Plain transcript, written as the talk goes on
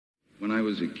When I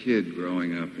was a kid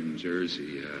growing up in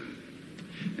Jersey,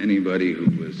 anybody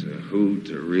who was a hoot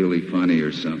or really funny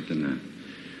or something,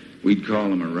 we'd call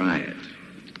him a riot.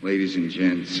 Ladies and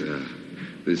gents,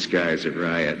 this guy's a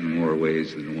riot in more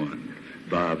ways than one.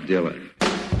 Bob Dylan.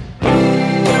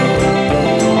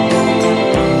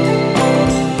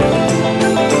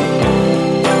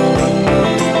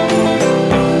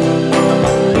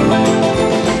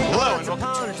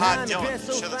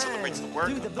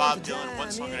 Of Bob Dylan,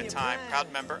 one song at a time,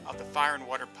 proud member of the Fire and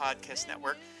Water Podcast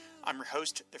Network. I'm your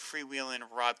host, the freewheeling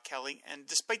Rob Kelly, and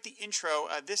despite the intro,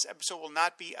 this episode will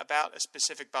not be about a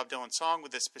specific Bob Dylan song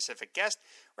with a specific guest.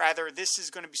 Rather, this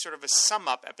is going to be sort of a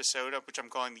sum-up episode, of which I'm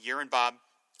calling The Year in Bob.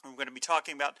 We're going to be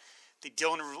talking about the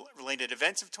Dylan-related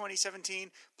events of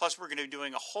 2017, plus we're going to be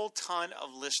doing a whole ton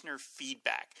of listener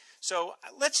feedback. So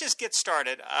let's just get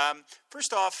started.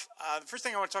 First off, the first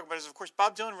thing I want to talk about is, of course,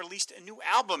 Bob Dylan released a new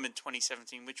album in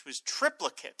 2017, which was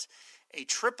Triplicate, a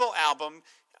triple album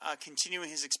continuing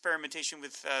his experimentation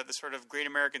with the sort of Great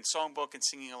American Songbook and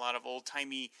singing a lot of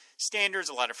old-timey standards,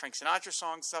 a lot of Frank Sinatra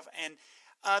songs stuff. And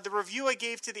the review I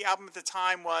gave to the album at the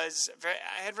time was,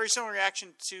 I had very similar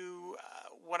reaction to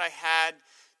what I had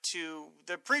to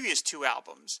the previous two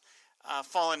albums,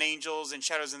 Fallen Angels and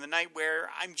Shadows in the Night, where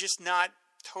I'm just not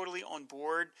totally on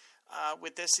board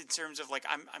with this in terms of, like,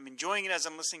 I'm enjoying it as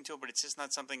I'm listening to it, but it's just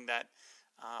not something that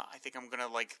I think I'm going to,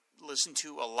 like, listen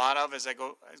to a lot of as it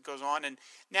goes on. And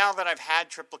now that I've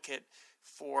had Triplicate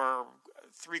for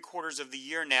 3/4 of the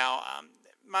year now,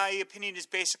 my opinion is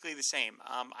basically the same.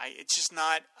 It's just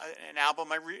not an album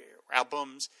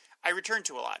albums I return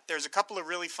to a lot. There's a couple of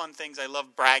really fun things. I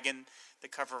love Braggin', the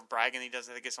cover of Braggin' he does,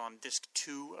 I think it's on disc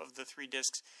 2 of the 3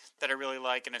 discs, that I really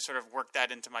like, and I sort of worked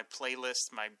that into my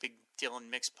playlist, my big Dylan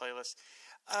mix playlist.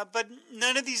 But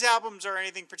none of these albums are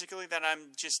anything particularly that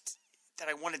that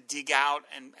I want to dig out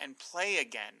and play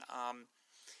again.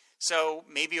 So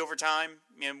maybe over time,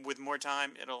 with more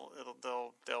time,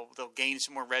 they'll gain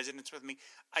some more resonance with me.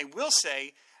 I will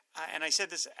say, and I said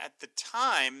this at the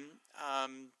time,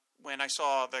 when I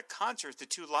saw the concerts, the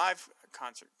two live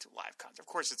concerts. Of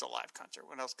course it's a live concert.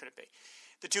 What else could it be?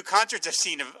 The two concerts I've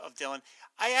seen of Dylan,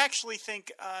 I actually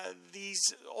think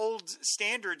these old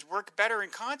standards work better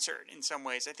in concert in some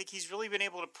ways. I think he's really been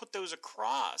able to put those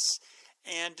across.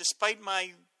 And despite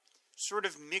my sort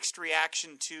of mixed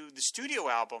reaction to the studio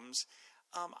albums,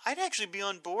 I'd actually be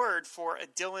on board for a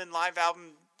Dylan live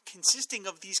album consisting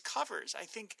of these covers. I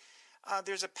think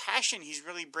there's a passion he's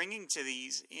really bringing to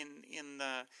these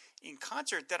in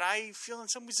concert that I feel in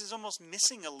some ways is almost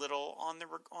missing a little on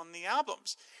the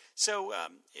albums. So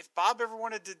if Bob ever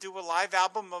wanted to do a live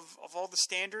album of all the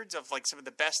standards, of like some of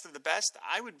the best,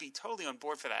 I would be totally on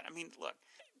board for that. I mean, look,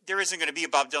 there isn't going to be a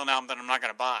Bob Dylan album that I'm not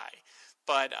going to buy,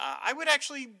 but I would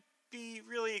actually be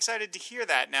really excited to hear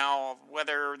that. Now,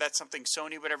 whether that's something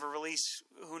Sony would ever release,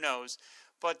 who knows?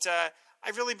 But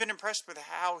I've really been impressed with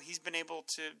how he's been able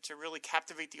to really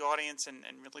captivate the audience and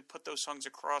really put those songs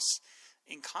across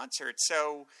in concert.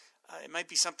 So it might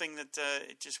be something that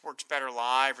it just works better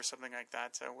live or something like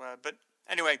that. So, but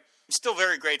anyway, I'm still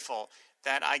very grateful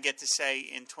that I get to say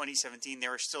in 2017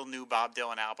 there are still new Bob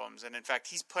Dylan albums. And in fact,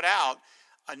 he's put out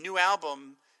a new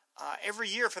album every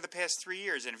year for the past 3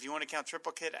 years. And if you want to count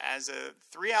Triplicate as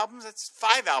 3 albums, that's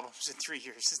 5 albums in 3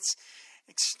 years. It's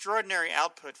extraordinary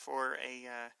output for a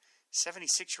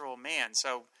 76-year-old man.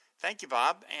 So thank you,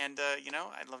 Bob. And,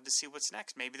 I'd love to see what's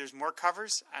next. Maybe there's more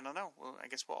covers. I don't know. Well, I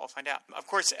guess we'll all find out. Of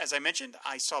course, as I mentioned,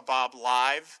 I saw Bob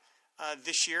live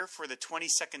this year for the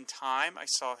 22nd time. I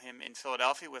saw him in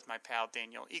Philadelphia with my pal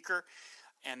Daniel Eaker.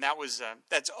 And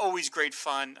that's always great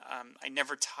fun. I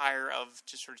never tire of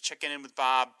just sort of checking in with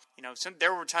Bob.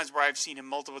 There were times where I've seen him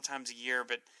multiple times a year,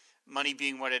 but money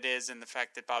being what it is, and the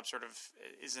fact that Bob sort of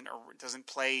doesn't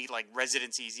play like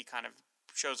residencies, he kind of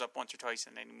shows up once or twice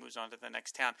and then he moves on to the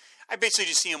next town. I basically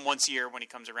just see him once a year when he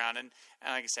comes around, and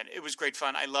like I said, it was great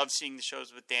fun. I love seeing the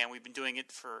shows with Dan. We've been doing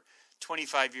it for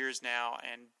 25 years now,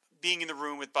 and being in the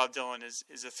room with Bob Dylan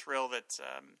is a thrill that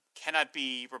cannot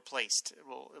be replaced.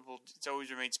 It's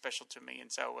always remained special to me, and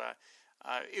so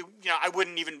I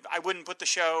wouldn't put the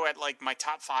show at like my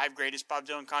top 5 greatest Bob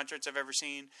Dylan concerts I've ever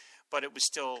seen, but it was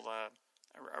still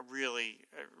a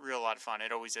real lot of fun.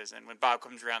 It always is. And when Bob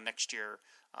comes around next year,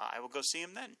 I will go see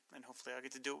him then, and hopefully I'll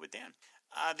get to do it with Dan.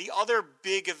 The other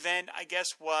big event, I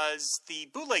guess, was the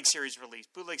Bootleg Series release.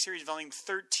 Bootleg Series Volume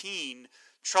 13,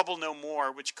 Trouble No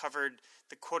More, which covered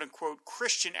the quote-unquote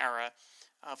Christian era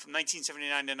from 1979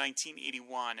 to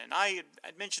 1981. And I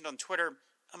had mentioned on Twitter,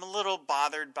 I'm a little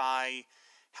bothered by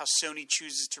how Sony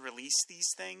chooses to release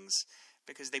these things.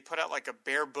 because they put out like a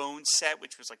bare bones set,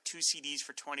 which was like 2 CDs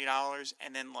for $20,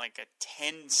 and then like a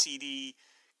 10 CD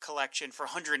collection for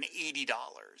 $180.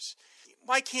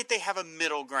 Why can't they have a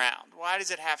middle ground? Why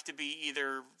does it have to be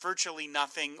either virtually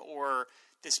nothing or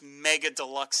this mega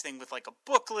deluxe thing with like a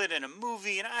booklet and a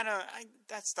movie? And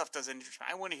that stuff doesn't interest me.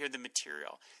 I want to hear the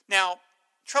material. Now,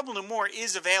 Trouble No More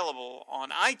is available on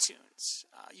iTunes.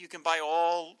 You can buy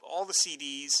all the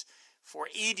CDs for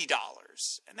 $80,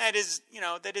 and that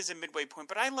is a midway point.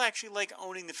 But I actually like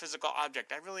owning the physical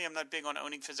object. I really am not big on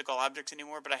owning physical objects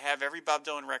anymore, but I have every Bob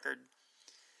Dylan record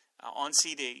on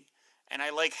CD, and I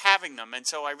like having them. And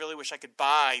so I really wish I could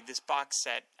buy this box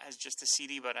set as just a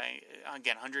CD, but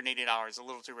again, $180, a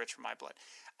little too rich for my blood.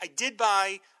 I did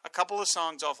buy a couple of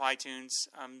songs off iTunes,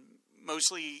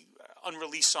 mostly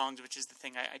unreleased songs, which is the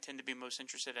thing I tend to be most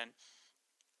interested in.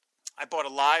 I bought a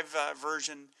live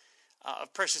version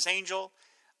of Precious Angel.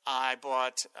 I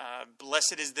bought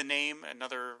Blessed Is the Name,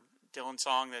 another Dylan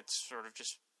song that's sort of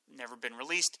just never been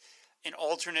released, an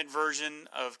alternate version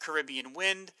of Caribbean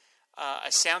Wind, a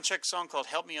soundcheck song called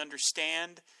Help Me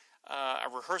Understand, a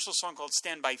rehearsal song called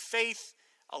Stand by Faith,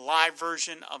 a live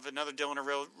version of another Dylan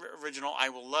original, I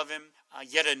Will Love Him,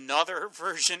 yet another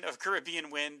version of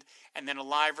Caribbean Wind, and then a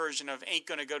live version of Ain't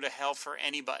Gonna Go to Hell for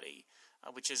Anybody,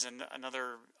 which is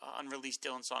another unreleased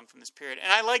Dylan song from this period.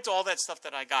 And I liked all that stuff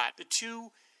that I got. The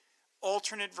 2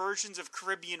 alternate versions of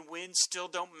Caribbean Wind still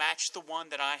don't match the one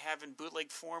that I have in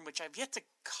bootleg form, which I've yet to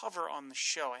cover on the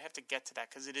show. I have to get to that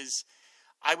because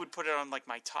I would put it on like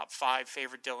my top 5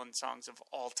 favorite Dylan songs of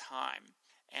all time.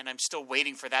 And I'm still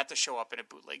waiting for that to show up in a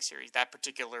bootleg series, that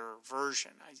particular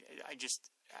version. I just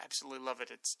absolutely love it.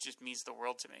 It just means the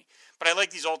world to me. But I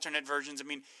like these alternate versions. I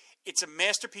mean, it's a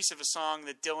masterpiece of a song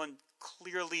that Dylan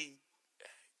clearly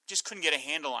just couldn't get a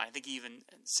handle on. I think he even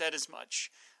said as much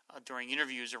during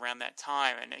interviews around that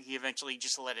time, and he eventually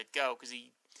just let it go because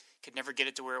he could never get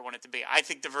it to where it wanted to be. I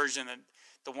think the version,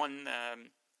 the one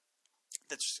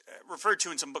that's referred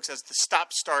to in some books as the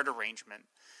stop-start arrangement,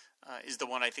 is the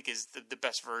one I think is the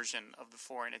best version of the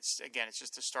 4, and it's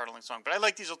just a startling song. But I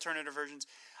like these alternative versions.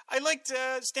 I liked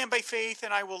Stand by Faith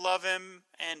and I Will Love Him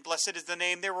and Blessed Is the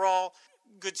Name. They were all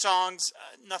good songs,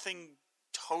 nothing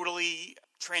totally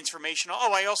transformational.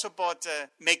 Oh, I also bought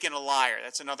Making a Liar.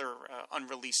 That's another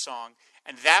unreleased song,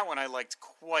 and that one I liked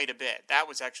quite a bit. That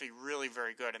was actually really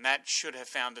very good, and that should have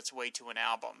found its way to an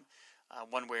album.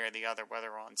 One way or the other,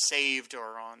 whether on Saved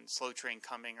or on Slow Train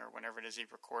Coming or whenever it is he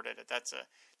recorded it. That's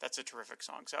a terrific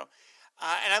song. So,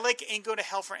 and I like Ain't Go to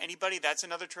Hell for Anybody. That's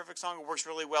another terrific song. It works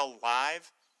really well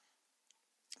live.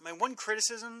 My one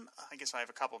criticism, I guess I have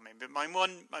a couple maybe, but my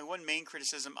one main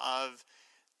criticism of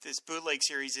this bootleg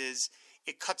series is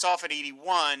it cuts off at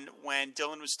 81 when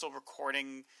Dylan was still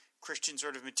recording Christian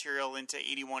sort of material into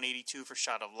 81, 82 for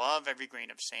Shot of Love, Every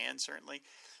Grain of Sand, certainly.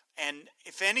 And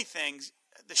if anything,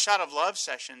 the Shot of Love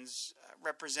sessions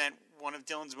represent one of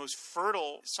Dylan's most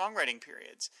fertile songwriting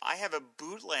periods. I have a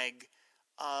bootleg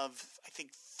of, I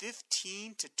think,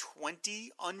 15 to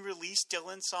 20 unreleased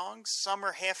Dylan songs. Some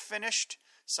are half finished.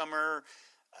 Some are,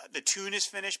 the tune is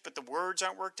finished, but the words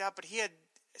aren't worked out. But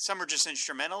some are just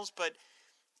instrumentals, but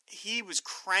he was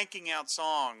cranking out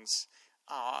songs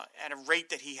at a rate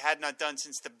that he had not done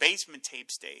since the Basement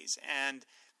Tapes days. And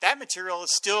that material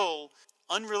is still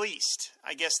unreleased.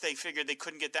 I guess they figured they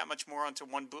couldn't get that much more onto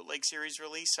one bootleg series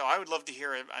release. So I would love to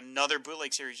hear another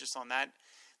bootleg series just on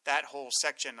that whole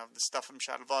section of the stuff from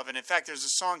Shot of Love. And in fact, there's a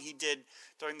song he did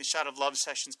during the Shot of Love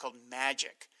sessions called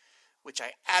Magic, which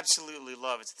I absolutely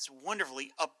love. It's this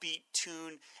wonderfully upbeat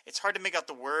tune. It's hard to make out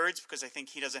the words because I think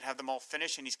he doesn't have them all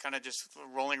finished and he's kind of just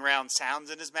rolling around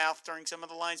sounds in his mouth during some of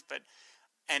the lines. But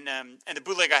and the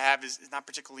bootleg I have is not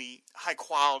particularly high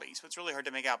quality, so it's really hard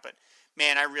to make out. But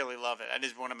man, I really love it. That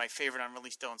is one of my favorite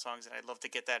unreleased Dylan songs, and I'd love to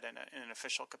get that in an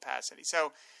official capacity.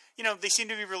 So, they seem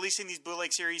to be releasing these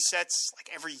bootleg series sets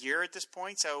like every year at this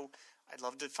point. So I'd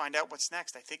love to find out what's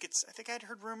next. I think I'd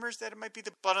heard rumors that it might be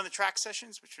the Blood on the Track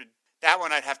sessions, that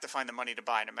one I'd have to find the money to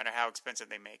buy, no matter how expensive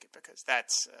they make it, because that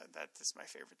is my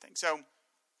favorite thing. So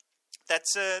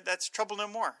that's Trouble No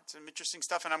More. It's some interesting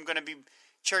stuff, and I'm going to be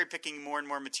cherry picking more and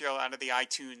more material out of the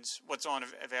iTunes, what's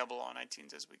available on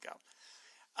iTunes as we go.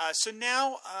 So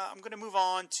now I'm going to move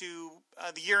on to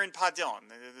the year in Pod Dylan,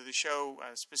 the show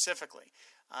specifically.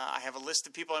 I have a list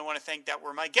of people I want to thank that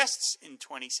were my guests in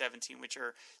 2017, which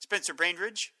are Spencer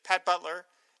Bainbridge, Pat Butler,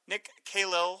 Nick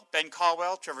Kalil, Ben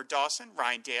Caldwell, Trevor Dawson,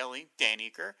 Ryan Daly, Dan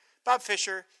Eaker, Bob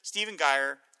Fisher, Stephen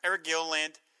Geyer, Eric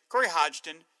Gilliland, Corey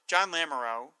Hodgson, John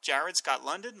Lamoureux, Jared Scott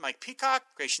London, Mike Peacock,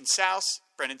 Gratian Souse,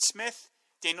 Brennan Smith,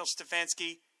 Daniel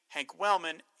Stefanski, Hank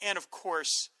Wellman, and of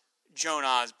course, Joan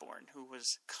Osborne, who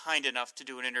was kind enough to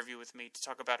do an interview with me to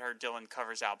talk about her Dylan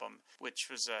covers album, which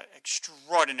was an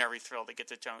extraordinary thrill to get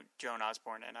to Joan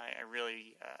Osborne, and I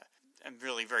really am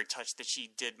really very touched that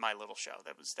she did my little show.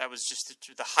 That was just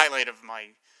the highlight of my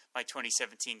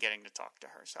 2017 getting to talk to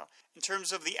her. So in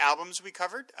terms of the albums we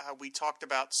covered, we talked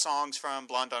about songs from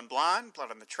Blonde on Blonde,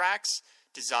 Blood on the Tracks,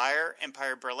 Desire,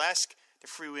 Empire Burlesque, The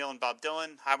Freewheelin' Bob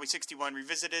Dylan, Highway 61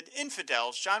 Revisited,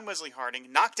 Infidels, John Wesley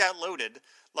Harding, Knocked Out Loaded,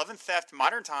 Love and Theft,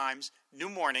 Modern Times, New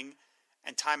Morning,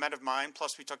 and Time Out of Mind.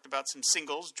 Plus we talked about some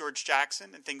singles, George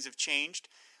Jackson and Things Have Changed.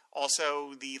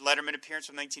 Also, the Letterman appearance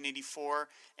from 1984.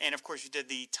 And, of course, we did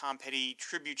the Tom Petty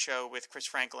tribute show with Chris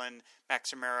Franklin,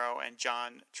 Max Romero, and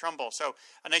John Trumbull. So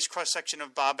a nice cross-section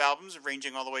of Bob albums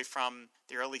ranging all the way from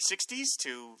the early 60s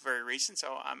to very recent.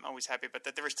 So I'm always happy about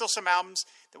that. There are still some albums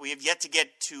that we have yet to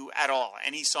get to at all,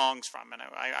 any songs from. And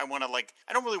I want to,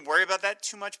 I don't really worry about that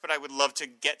too much, but I would love to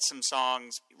get some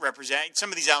songs some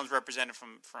of these albums represented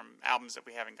from albums that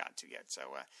we haven't gotten to yet. So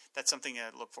that's something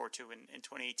to look forward to in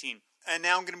 2018. And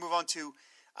now I'm going to move on to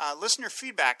listener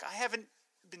feedback. I haven't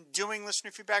been doing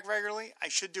listener feedback regularly. I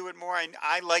should do it more.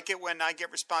 I like it when I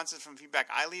get responses from feedback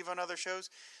I leave on other shows.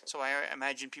 So I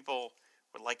imagine people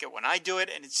would like it when I do it.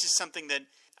 And it's just something that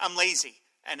I'm lazy.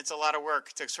 And it's a lot of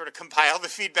work to sort of compile the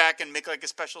feedback and make a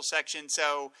special section.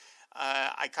 So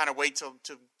I kind of wait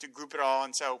to group it all.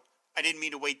 And so I didn't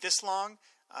mean to wait this long.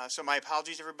 So my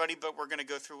apologies, everybody, but we're going to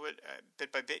go through it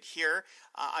bit by bit here.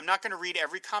 I'm not going to read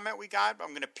every comment we got, but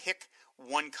I'm going to pick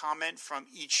one comment from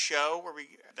each show where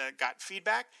we got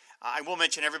feedback. I will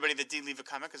mention everybody that did leave a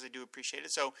comment because I do appreciate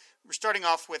it. So we're starting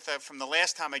off with, from the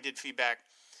last time I did feedback,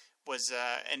 was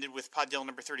ended with Pod Dylan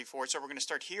number 34. So we're going to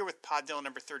start here with Pod Dylan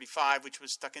number 35, which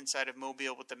was Stuck Inside of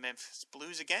Mobile with the Memphis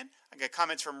Blues again. I got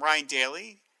comments from Ryan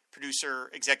Daly,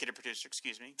 executive producer,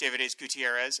 David Ace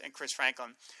Gutierrez, and Chris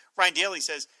Franklin. Ryan Daly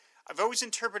says, I've always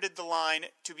interpreted the line,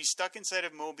 to be stuck inside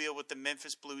of Mobile with the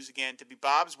Memphis Blues again, to be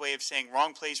Bob's way of saying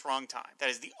wrong place, wrong time. That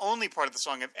is the only part of the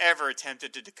song I've ever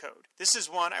attempted to decode. This is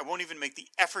one I won't even make the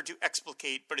effort to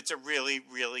explicate, but it's a really,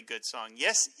 really good song.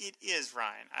 Yes, it is,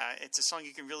 Ryan. It's a song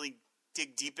you can really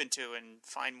dig deep into and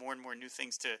find more and more new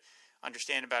things to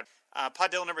understand about.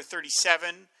 Pod Dylan number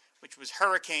 37, which was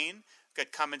Hurricane.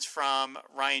 Got comments from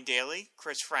Ryan Daly,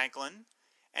 Chris Franklin,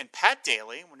 and Pat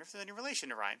Daly, I wonder if there's any relation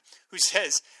to Ryan, who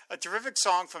says, a terrific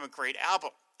song from a great album.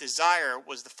 Desire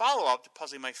was the follow-up to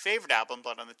possibly my favorite album,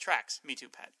 Blood on the Tracks. Me too,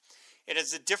 Pat. It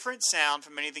has a different sound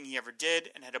from anything he ever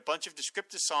did and had a bunch of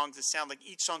descriptive songs that sound like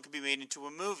each song could be made into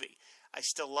a movie. I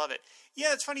still love it.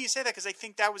 Yeah, it's funny you say that because I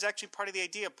think that was actually part of the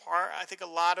idea. I think a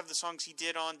lot of the songs he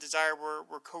did on Desire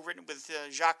were co-written with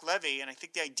Jacques Levy, and I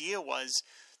think the idea was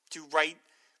to write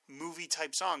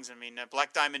movie-type songs. I mean,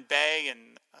 Black Diamond Bay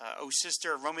and Oh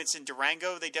Sister, Romance in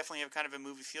Durango, they definitely have kind of a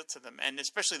movie feel to them. And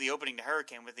especially the opening to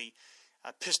Hurricane with the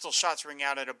pistol shots ring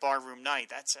out at a barroom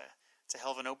night. It's a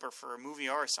hell of an opener for a movie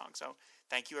or a song. So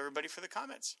thank you, everybody, for the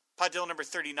comments. Pod Dylan number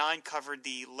 39 covered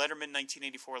the Letterman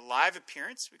 1984 live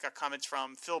appearance. We got comments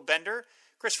from Phil Bender,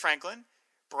 Chris Franklin,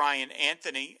 Brian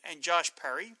Anthony, and Josh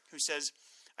Perry, who says,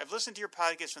 I've listened to your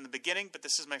podcast from the beginning, but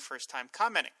this is my first time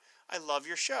commenting. I love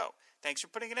your show. Thanks for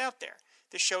putting it out there.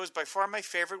 This show is by far my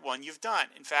favorite one you've done.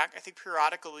 In fact, I think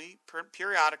periodically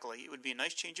it would be a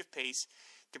nice change of pace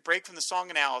to break from the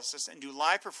song analysis and do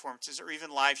live performances or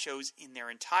even live shows in their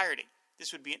entirety.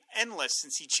 This would be an endless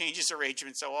since he changes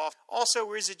arrangement so often.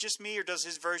 Also, is it just me or does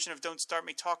his version of Don't Start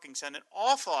Me Talking sound an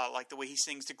awful lot like the way he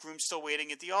sings The Groom Still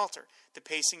Waiting at the Altar, the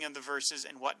pacing of the verses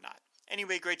and whatnot?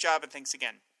 Anyway, great job and thanks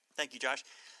again. Thank you, Josh.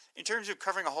 In terms of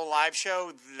covering a whole live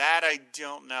show, that I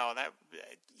don't know. That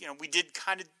we did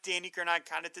kind of, Dan Eaker and I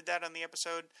kind of did that on the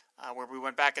episode where we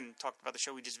went back and talked about the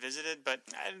show we just visited. But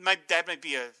that might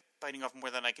be biting off more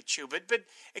than I could chew. But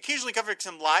occasionally covering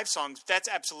some live songs, that's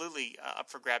absolutely up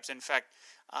for grabs. In fact,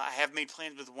 I have made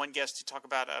plans with one guest to talk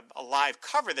about a live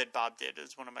cover that Bob did.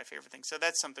 Is one of my favorite things. So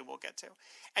that's something we'll get to.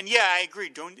 And yeah, I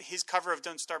agree. His cover of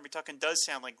Don't Start Me Talking does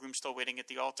sound like Groom Still Waiting at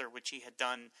the Altar, which he had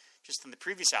done just in the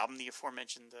previous album, the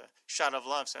aforementioned Shot of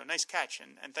Love. So nice catch,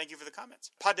 and thank you for the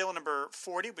comments. Pod Dylan number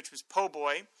 40, which was Po'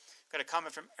 Boy. Got a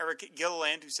comment from Eric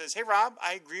Gilliland who says, Hey Rob,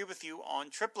 I agree with you on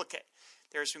Triplicate.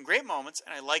 There are some great moments,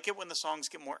 and I like it when the songs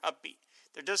get more upbeat.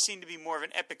 There does seem to be more of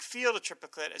an epic feel to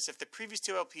Triplicate, as if the previous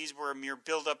two LPs were a mere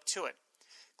build-up to it.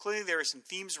 Clearly, there are some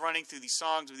themes running through these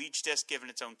songs, with each disc given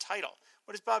its own title.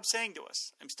 What is Bob saying to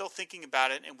us? I'm still thinking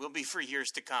about it, and will be for years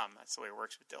to come. That's the way it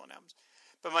works with Dylan albums.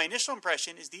 But my initial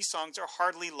impression is these songs are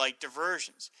hardly light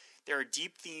diversions. There are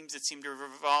deep themes that seem to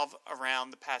revolve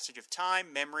around the passage of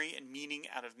time, memory, and meaning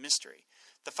out of mystery.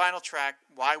 The final track,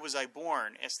 Why Was I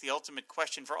Born?, asks the ultimate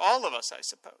question for all of us, I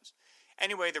suppose.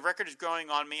 Anyway, the record is growing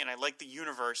on me, and I like the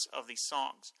universe of these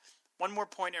songs. One more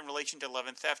point in relation to Love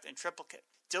and Theft and Triplicate.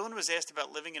 Dylan was asked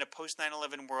about living in a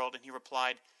post-9/11 world, and he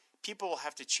replied, people will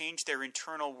have to change their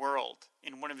internal world,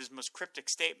 in one of his most cryptic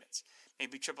statements.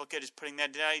 Maybe Triplicate is putting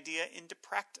that idea into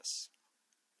practice.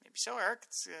 Maybe so, Eric.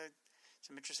 It's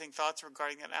some interesting thoughts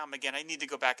regarding that album. Again, I need to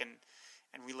go back and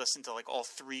re-listen to like all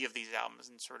three of these albums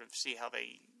and sort of see how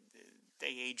they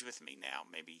age with me now.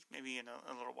 Maybe in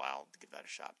a little while to give that a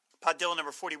shot. Pod Dylan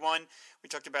number 41. We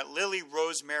talked about Lily,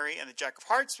 Rosemary, and the Jack of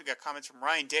Hearts. We got comments from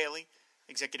Ryan Daly,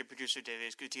 executive producer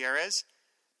David Gutierrez,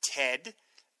 Ted,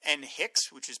 and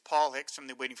Hicks, which is Paul Hicks from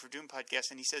the Waiting for Doom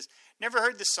podcast, and he says, never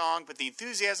heard the song, but the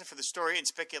enthusiasm for the story and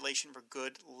speculation were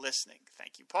good listening.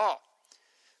 Thank you, Paul.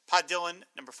 Pod Dylan,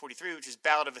 number 43, which is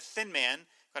Ballad of a Thin Man,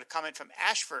 got a comment from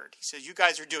Ashford. He says, you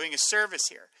guys are doing a service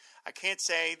here. I can't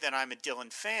say that I'm a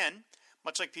Dylan fan.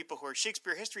 Much like people who are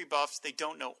Shakespeare history buffs, they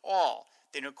don't know all.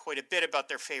 They know quite a bit about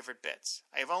their favorite bits.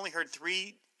 I have only heard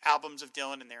 3 albums of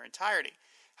Dylan in their entirety.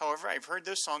 However, I've heard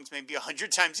those songs maybe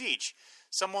 100 times each.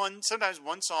 Sometimes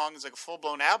one song is like a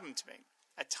full-blown album to me.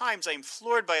 At times, I am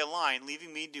floored by a line,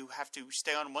 leaving me to have to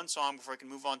stay on one song before I can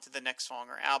move on to the next song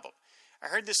or album. I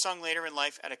heard this song later in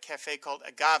life at a cafe called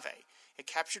Agave. It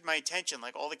captured my attention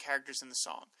like all the characters in the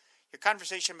song. Your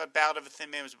conversation about Ballad of a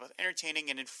Thin Man was both entertaining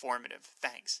and informative.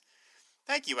 Thanks.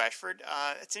 Thank you, Ashford.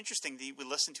 It's interesting that we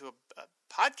listen to a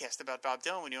podcast about Bob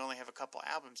Dylan when you only have a couple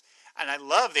albums. And I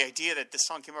love the idea that this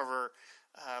song came over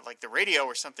like the radio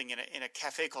or something in a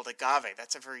cafe called Agave.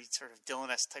 That's a very sort of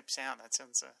Dylan-esque type sound. That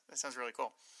sounds really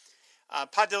cool.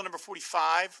 Pod Dylan number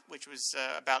 45, which was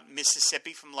about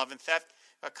Mississippi from Love and Theft.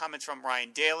 Comments from Ryan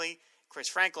Daly, Chris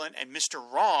Franklin, and Mr.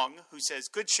 Wrong, who says,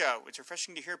 good show. It's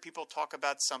refreshing to hear people talk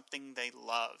about something they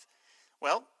love.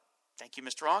 Well, thank you,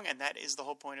 Mr. Wrong, and that is the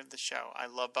whole point of the show. I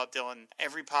love Bob Dylan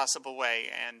every possible way,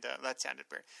 and that sounded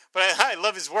weird. But I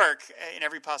love his work in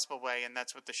every possible way, and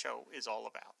that's what the show is all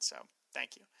about. So,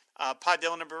 thank you. Pod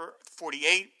Dylan number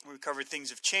 48, we covered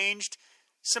Things Have Changed.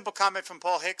 Simple comment from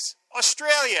Paul Hicks,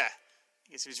 Australia!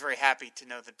 I guess he was very happy to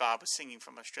know that Bob was singing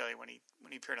from Australia when he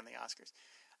appeared on the Oscars.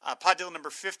 Pod Dylan number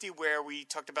 50, where we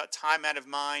talked about Time Out of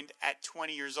Mind at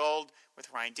 20 years old with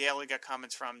Ryan Daly. Got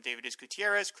comments from David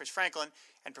Gutierrez, Chris Franklin,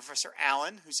 and Professor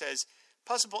Allen, who says,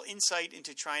 possible insight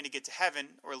into trying to get to heaven,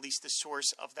 or at least the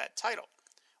source of that title.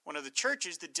 One of the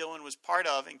churches that Dylan was part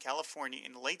of in California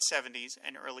in the late 70s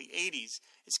and early 80s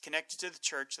is connected to the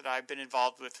church that I've been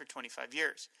involved with for 25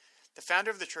 years. The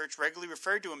founder of the church regularly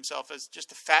referred to himself as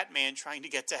just a fat man trying to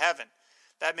get to heaven.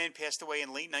 That man passed away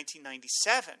in late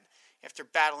 1997 after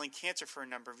battling cancer for a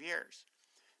number of years.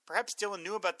 Perhaps Dylan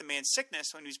knew about the man's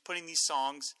sickness when he was putting these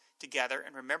songs together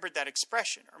and remembered that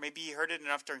expression, or maybe he heard it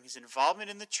enough during his involvement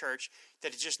in the church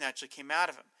that it just naturally came out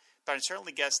of him. But I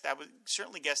certainly guess that was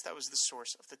the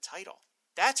source of the title.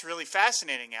 That's really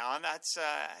fascinating, Alan. That's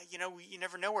you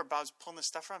never know where Bob's pulling this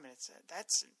stuff from, and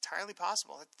that's entirely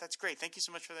possible. That's great. Thank you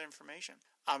so much for that information.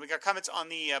 We got comments on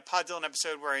the Pod Dylan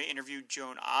episode where I interviewed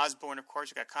Joan Osborne. Of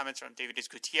course, we got comments from David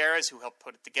Gutierrez, who helped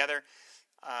put it together.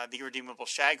 The Irredeemable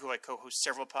Shag, who I co-host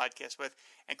several podcasts with,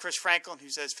 and Chris Franklin, who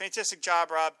says, fantastic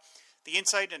job, Rob. The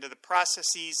insight into the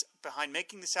processes behind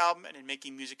making this album and in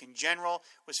making music in general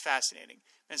was fascinating.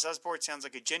 Ms. Osborne sounds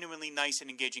like a genuinely nice and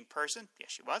engaging person.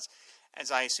 Yes, she was, as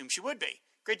I assume she would be.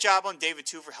 Great job on David,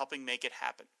 too, for helping make it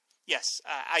happen. Yes,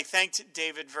 I thanked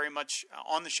David very much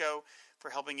on the show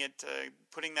for helping it,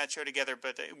 putting that show together,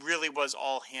 but it really was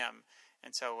all him.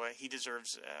 And so he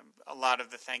deserves a lot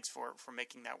of the thanks for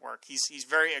making that work. He's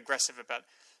very aggressive about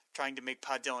trying to make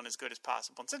Pod Dylan as good as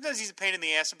possible. And sometimes he's a pain in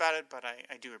the ass about it, but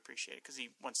I do appreciate it because he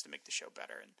wants to make the show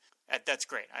better. And that's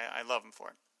great. I love him for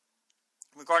it.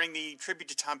 Regarding the tribute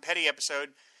to Tom Petty episode,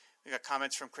 we got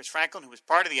comments from Chris Franklin, who was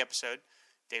part of the episode,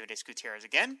 David S. Gutierrez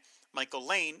again, Michael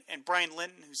Lane, and Brian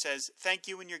Linton, who says, thank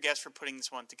you and your guest for putting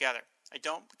this one together. I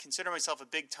don't consider myself a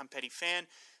big Tom Petty fan,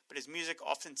 but his music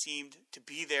often seemed to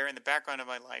be there in the background of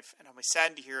my life, and I was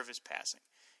saddened to hear of his passing.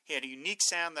 He had a unique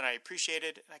sound that I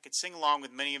appreciated, and I could sing along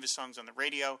with many of his songs on the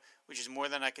radio, which is more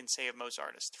than I can say of most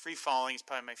artists. Free Falling is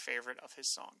probably my favorite of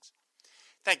his songs.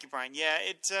 Thank you, Brian. Yeah,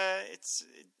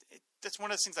 that's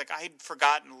one of those things, like, I had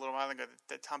forgotten a little while ago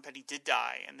that Tom Petty did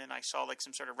die, and then I saw like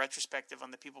some sort of retrospective on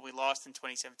the people we lost in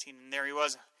 2017, and there he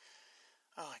was.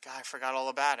 Oh my God, I forgot all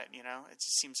about it, you know? It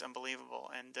just seems unbelievable.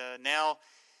 And now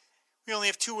we only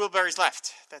have 2 Wilburys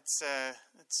left. That's it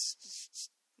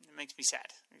makes me sad.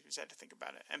 It makes me sad to think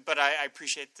about it. But I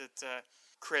appreciate that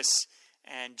Chris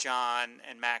and John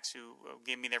and Max, who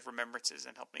gave me their remembrances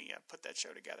and helped me put that show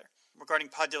together. Regarding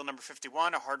Pod Dylan number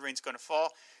 51, A Hard Rain's Gonna Fall,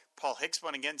 Paul Hicks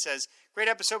one again says, great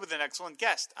episode with an excellent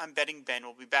guest. I'm betting Ben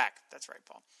will be back. That's right,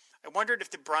 Paul. I wondered if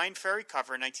the Bryan Ferry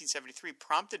cover in 1973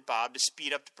 prompted Bob to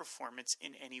speed up the performance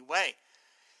in any way.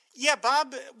 Yeah,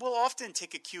 Bob will often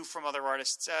take a cue from other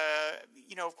artists.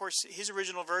 Of course, his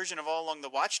original version of All Along the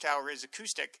Watchtower is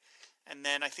acoustic. And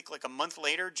then I think like a month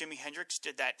later, Jimi Hendrix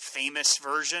did that famous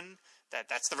version.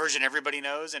 That's the version everybody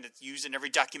knows, and it's used in every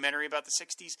documentary about the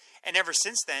 60s. And ever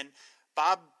since then,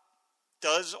 Bob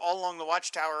does All Along the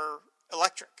Watchtower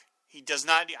electric. He does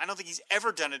not, I don't think he's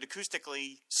ever done it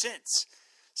acoustically since.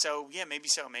 So, yeah, maybe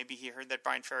so. Maybe he heard that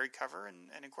Bryan Ferry cover and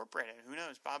incorporated it. Who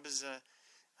knows? Bob is a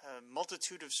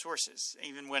multitude of sources,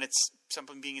 even when it's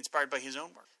something being inspired by his own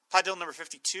work. Pod Dylan number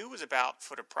 52 was about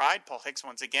Foot of Pride. Paul Hicks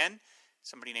once again.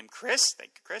 Somebody named Chris.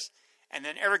 Thank you, Chris. And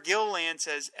then Eric Gilliland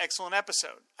says, excellent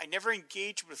episode. I never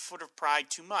engaged with Foot of Pride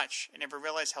too much. I never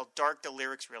realized how dark the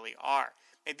lyrics really are.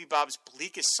 Maybe Bob's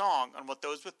bleakest song on what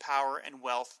those with power and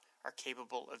wealth are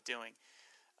capable of doing.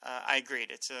 I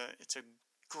agreed. It's a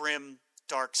grim,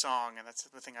 dark song, and that's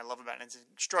the thing I love about it. It's an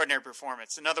extraordinary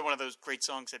performance. Another one of those great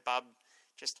songs that Bob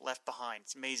just left behind.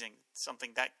 It's amazing.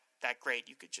 Something that great.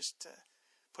 You could just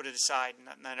put it aside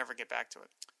and not ever get back to it.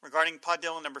 Regarding Pod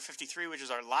Dylan number 53, which is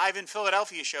our Live in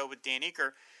Philadelphia show with Dan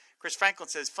Eaker, Chris Franklin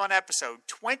says, fun episode,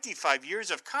 25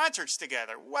 years of concerts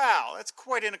together. Wow, that's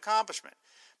quite an accomplishment.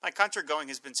 My concert going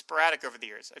has been sporadic over the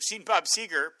years. I've seen Bob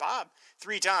Seger,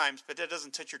 3 times, but that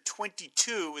doesn't touch your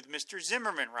 22 with Mr.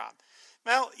 Zimmerman, Rob.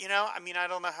 Well, I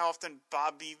don't know how often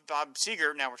Bob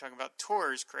Seger, now we're talking about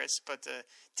tours, Chris, but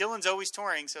Dylan's always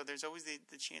touring, so there's always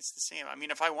the chance to see him. I mean,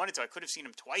 if I wanted to, I could have seen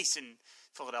him twice in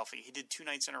Philadelphia. He did 2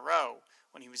 nights in a row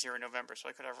when he was here in November, so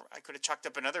I could have chalked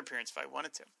up another appearance if I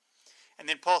wanted to. And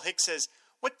then Paul Hicks says,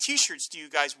 what T-shirts do you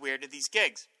guys wear to these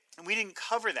gigs? And we didn't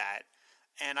cover that,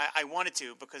 and I wanted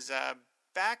to, because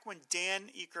back when Dan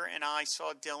Eaker and I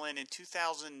saw Dylan in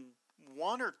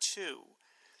 2001 or 2,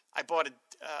 I bought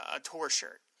a tour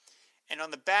shirt. And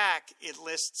on the back, it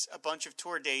lists a bunch of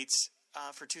tour dates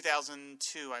for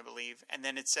 2002, I believe. And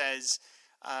then it says,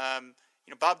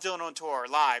 Bob Dylan on tour,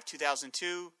 live,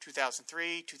 2002,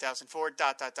 2003, 2004, ...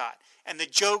 And the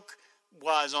joke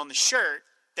was on the shirt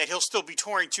that he'll still be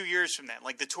touring 2 years from then.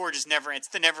 Like, the tour just it's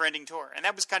the never-ending tour. And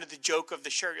that was kind of the joke of the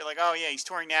shirt. You're like, oh, yeah, he's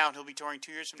touring now, and he'll be touring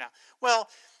 2 years from now. Well,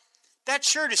 that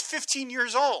shirt is 15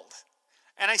 years old.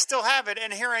 And I still have it,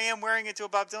 and here I am wearing it to a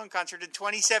Bob Dylan concert in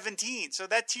 2017. So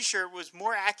that T-shirt was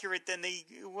more accurate than they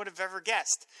would have ever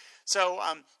guessed. So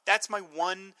that's my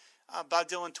one Bob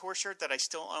Dylan tour shirt that I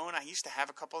still own. I used to have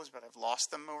a couple of those, but I've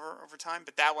lost them over time.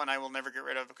 But that one I will never get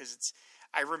rid of because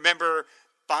I remember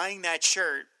buying that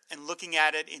shirt and looking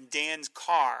at it in Dan's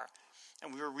car,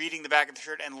 and we were reading the back of the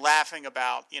shirt and laughing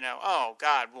about, oh,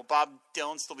 God, will Bob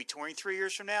Dylan still be touring 3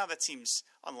 years from now? That seems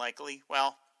unlikely.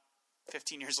 Well,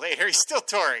 15 years later, he's still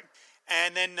touring.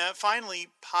 And then finally,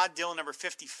 Pod Dylan number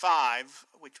 55,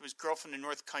 which was Girl from the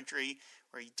North Country,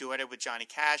 where he duetted with Johnny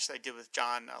Cash, that I did with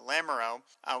John Lamoureux.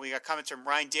 We got comments from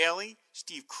Ryan Daly,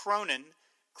 Steve Cronin,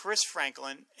 Chris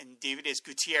Franklin, and David S.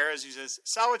 Gutierrez, who says,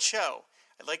 solid show.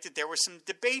 I like that there was some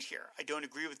debate here. I don't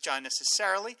agree with John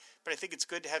necessarily, but I think it's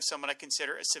good to have someone I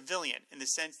consider a civilian, in the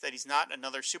sense that he's not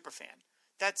another superfan.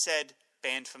 That said,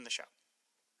 banned from the show.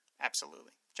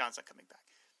 Absolutely. John's not coming back.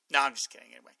 No, I'm just kidding.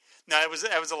 Anyway, no, it was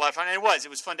a lot of fun. And it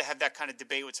was fun to have that kind of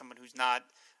debate with someone who's not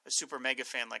a super mega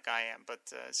fan like I am. But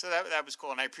so that was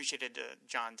cool, and I appreciated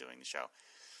John doing the show.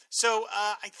 So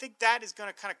I think that is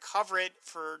going to kind of cover it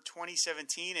for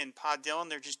 2017 and Pod Dylan.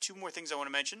 There are just 2 more things I want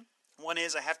to mention. One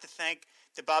is I have to thank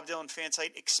the Bob Dylan fan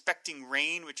site Expecting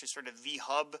Rain, which is sort of the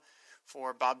hub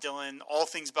for Bob Dylan, all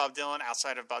things Bob Dylan,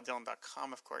 outside of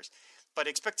BobDylan.com, of course. But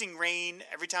Expecting Rain,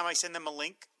 every time I send them a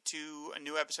link to a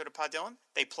new episode of Pod Dylan,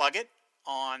 they plug it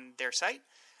on their site.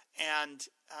 And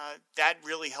that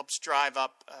really helps drive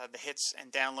up the hits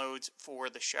and downloads for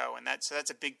the show. And that's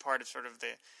a big part of sort of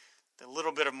the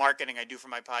little bit of marketing I do for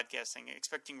my podcasting.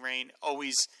 Expecting Rain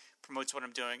always promotes what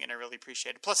I'm doing, and I really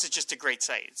appreciate it. Plus, it's just a great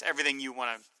site. It's everything you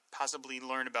want to possibly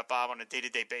learn about Bob on a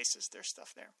day-to-day basis. There's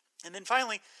stuff there. And then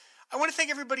finally, I want to thank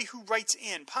everybody who writes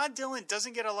in. Pod Dylan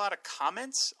doesn't get a lot of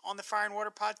comments on the Fire and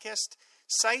Water podcast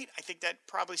site. I think that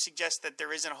probably suggests that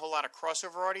there isn't a whole lot of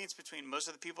crossover audience between most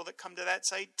of the people that come to that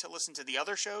site to listen to the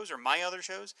other shows or my other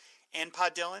shows and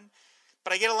Pod Dylan.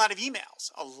 But I get a lot of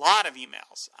emails,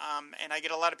 and I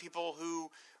get a lot of people who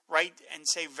write and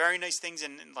say very nice things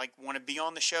and like want to be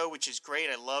on the show, which is great.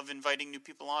 I love inviting new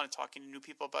people on and talking to new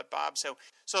people about Bob. So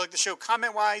like the show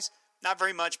comment-wise, not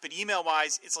very much, but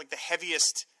email-wise, it's like the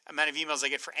heaviest amount of emails I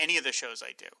get for any of the shows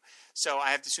I do. So I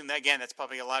have to assume that, again, that's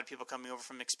probably a lot of people coming over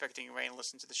from Expecting Rain and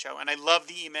listen to the show. And I love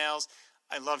the emails.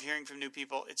 I love hearing from new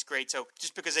people. It's great. So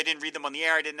just because I didn't read them on the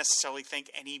air, I didn't necessarily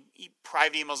think any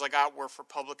private emails I got were for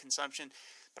public consumption.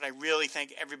 But I really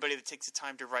thank everybody that takes the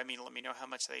time to write me to let me know how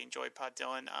much they enjoy Pod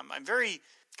Dylan. I'm very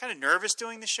kind of nervous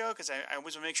doing the show because I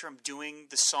always want to make sure I'm doing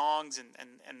the songs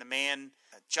and the man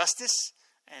justice.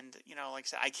 And, like I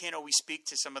said, I can't always speak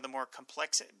to some of the more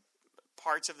complex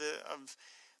parts of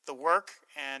the work,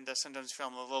 and sometimes I feel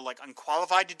I'm a little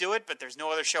unqualified to do it, but there's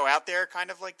no other show out there kind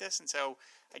of like this, and so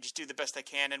I just do the best I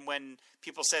can. And when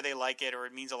people say they like it or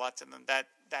it means a lot to them, that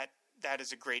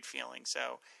is a great feeling.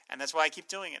 So, and that's why I keep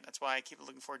doing it. That's why I keep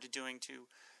looking forward to doing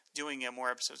more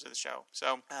episodes of the show.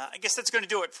 So I guess that's going to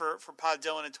do it for Pod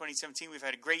Dylan in 2017. We've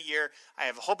had a great year. I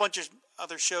have a whole bunch of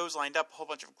other shows lined up, a whole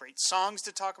bunch of great songs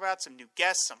to talk about, some new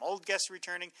guests, some old guests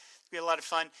returning. It'll be a lot of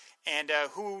fun. And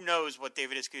who knows what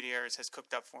David S. Gutierrez has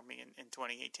cooked up for me in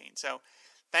 2018. So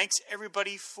thanks,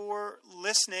 everybody, for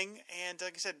listening. And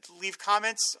like I said, leave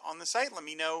comments on the site. Let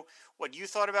me know what you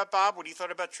thought about Bob, what you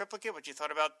thought about Triplicate, what you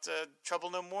thought about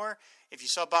Trouble No More. If you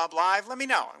saw Bob live, let me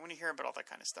know. I want to hear about all that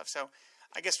kind of stuff. So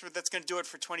I guess that's going to do it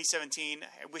for 2017.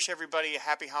 I wish everybody a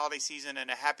happy holiday season and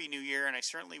a happy new year. And I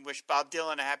certainly wish Bob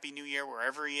Dylan a happy new year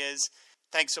wherever he is.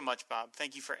 Thanks so much, Bob.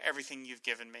 Thank you for everything you've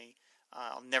given me.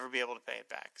 I'll never be able to pay it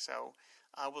back. So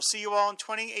we'll see you all in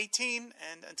 2018.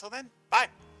 And until then, bye.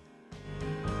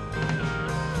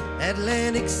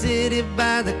 Atlantic City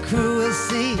by the cruel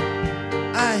sea,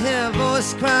 I hear a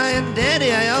voice crying,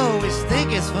 Daddy, I always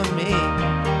think it's for me.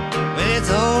 When it's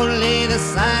only the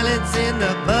silence in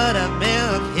the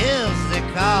buttermilk hills that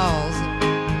calls.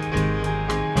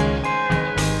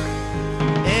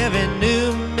 Every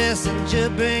new messenger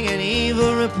bringing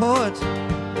evil report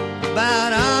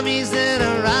about armies that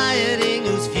are rioting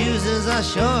whose fuses are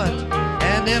short,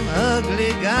 and them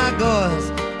ugly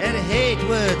gargoyles and hate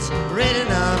words written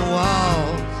on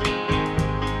walls.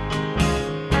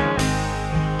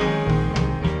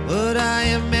 Would I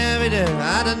have married her?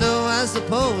 I don't know, I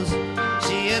suppose.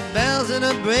 She had bells in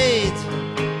her braids,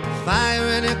 fire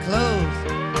in her clothes,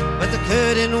 but the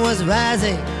curtain was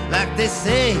rising, like they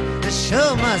say, the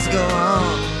show must go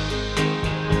on.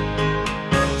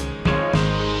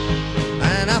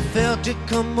 And I felt it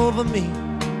come over me,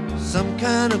 some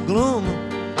kind of gloom.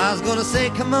 I was gonna say,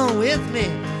 come on with me,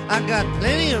 I got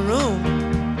plenty of room,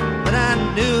 but I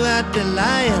knew I'd be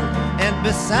lying, and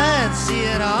besides, she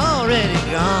had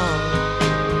already gone.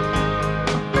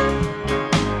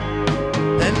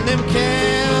 And them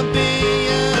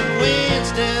Caribbean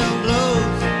winds down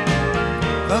blows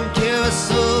from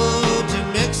Curacao to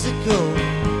Mexico,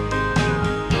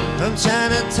 from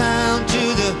Chinatown to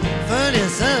the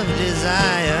furnace of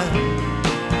desire.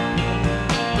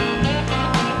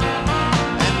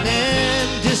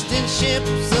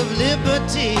 Ships of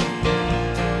liberty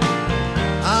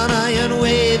on iron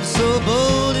waves so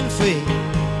bold and free,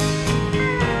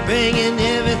 bringing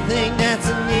everything that's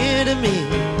near to me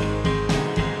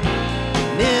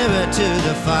nearer to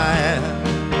the fire.